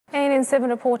KNN7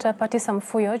 reporter Patisa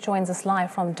Mfuyo joins us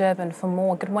live from Durban for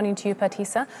more. Good morning to you,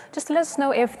 Patisa. Just let us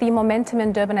know if the momentum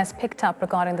in Durban has picked up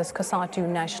regarding this Cosatu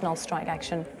national strike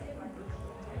action.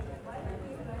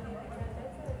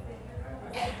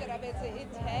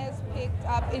 It has picked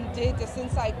up indeed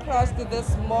since I crossed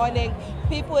this morning.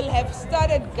 People have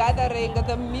started gathering.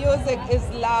 The music is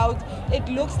loud. It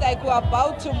looks like we're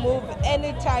about to move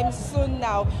anytime soon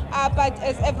now. But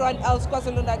as everyone else,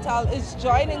 KwaZulu-Natal is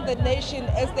joining the nation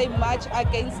as they march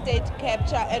against state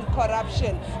capture and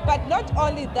corruption. But not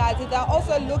only that, they're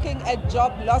also looking at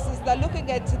job losses. They're looking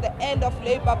at the end of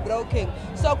labor broking.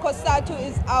 So Cosatu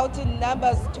is out in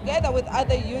numbers together with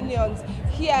other unions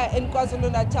here in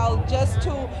KwaZulu-Natal just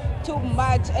to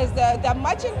march as they're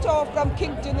marching from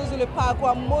King Dinuzulu Park.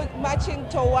 We're marching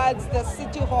towards the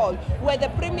City Hall where the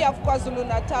Premier of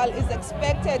KwaZulu-Natal is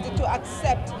expected to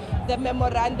accept the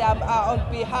memorandum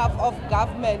on behalf of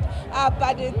government.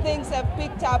 But things have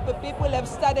picked up. People have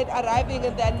started arriving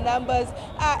in their numbers.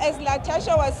 As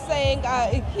Latasha was saying,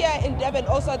 here in Durban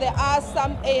also there are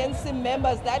some ANC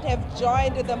members that have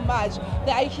joined the march.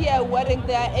 They are here wearing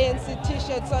their ANC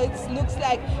t-shirts. So it looks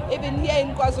like even here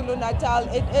in KwaZulu-Natal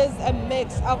it is a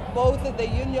mix of both the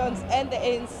unions and the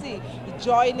ANC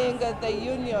joining the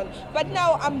union. But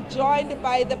now I'm joined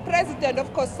by the president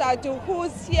of Cosatu,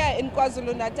 who's here in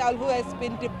KwaZulu-Natal, who has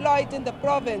been deployed in the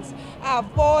province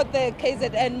for the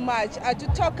KZN march to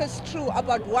talk us through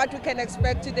about what we can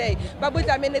expect today. Sdumo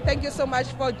Dlamini, thank you so much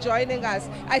for joining us.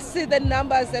 I see the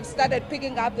numbers have started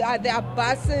picking up. There are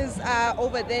buses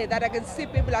over there that I can see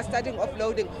people are starting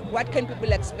offloading. What can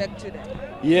people expect today?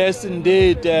 Yes,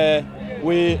 indeed.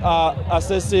 We are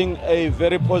assessing a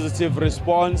very positive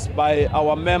response by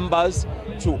our members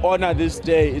to honor this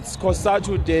day. It's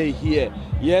Cosatu Day here.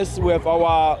 Yes, we have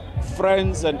our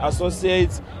friends and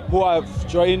associates who have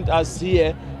joined us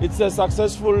here. It's a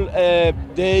successful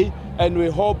day, and we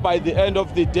hope by the end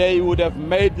of the day we would have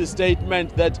made the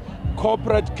statement that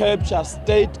corporate capture,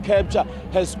 state capture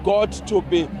has got to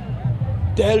be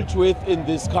dealt with in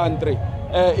this country.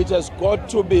 It has got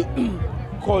to be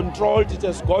controlled, it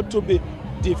has got to be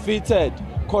defeated.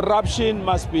 Corruption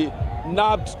must be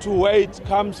nabbed to where it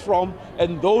comes from,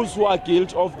 and those who are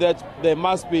guilty of that, they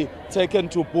must be taken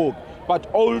to book. But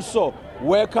also,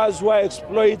 workers who are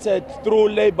exploited through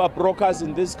labor brokers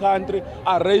in this country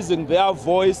are raising their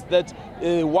voice that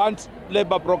they want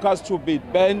labor brokers to be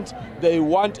banned. They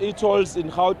want e-tolls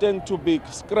in Gauteng to be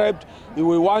scrapped.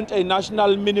 We want a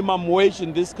national minimum wage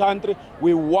in this country.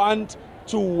 We want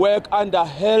to work under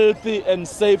healthy and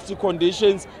safety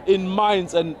conditions in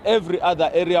mines and every other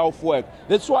area of work.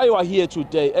 That's why we are here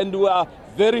today, and we are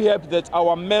very happy that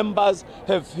our members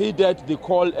have heeded the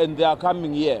call and they are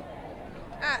coming here.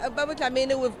 Sdumo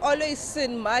Dlamini, we've always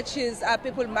seen marches,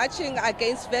 people marching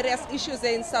against various issues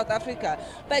in South Africa,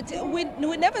 but we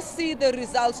never see the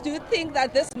results. Do you think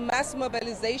that this mass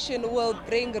mobilization will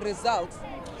bring results?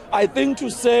 I think to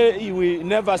say we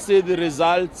never see the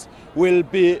results will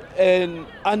be an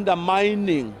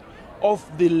undermining of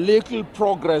the little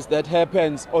progress that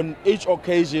happens on each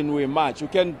occasion we march. You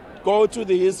can go to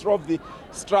the history of the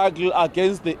struggle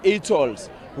against the e-tolls,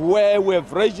 where we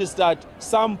have registered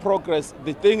some progress.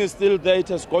 The thing is still there, it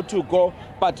has got to go,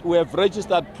 but we have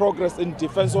registered progress in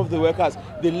defense of the workers.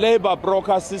 The labor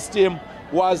broker system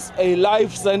was a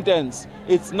life sentence.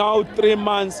 It's now 3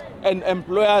 months and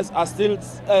employers are still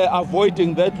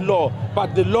avoiding that law,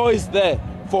 but the law is there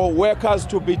for workers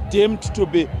to be deemed to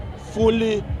be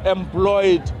fully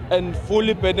employed and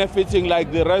fully benefiting like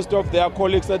the rest of their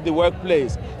colleagues at the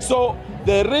workplace. So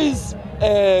there is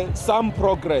some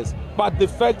progress, but the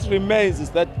fact remains is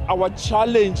that our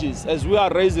challenges, as we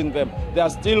are raising them, they are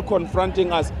still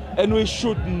confronting us, and we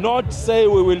should not say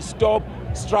we will stop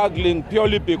struggling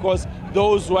purely because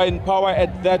those who are in power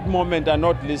at that moment are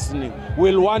not listening.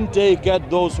 We'll one day get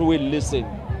those who will listen.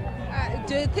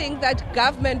 Do you think that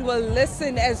government will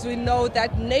listen, as we know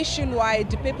that nationwide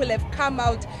people have come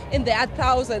out in their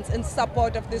thousands in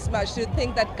support of this march? Do you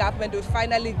think that government will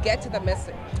finally get the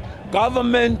message?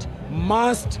 Government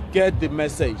must get the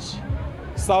message.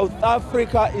 South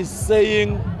Africa is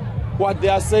saying what they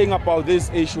are saying about these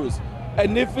issues.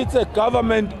 And if it's a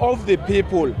government of the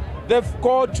people, they've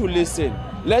got to listen.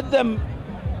 Let them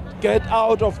get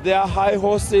out of their high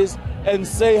horses and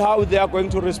say how they are going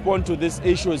to respond to these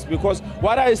issues, because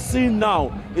what I see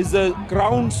now is a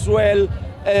groundswell,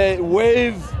 a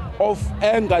wave of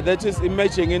anger that is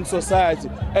emerging in society,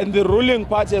 and the ruling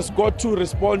party has got to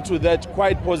respond to that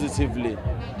quite positively.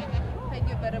 Thank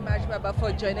you very much, Baba,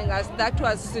 for joining us. That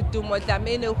was Sdumo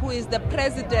Dlamini, who is the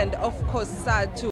president of Cosatu.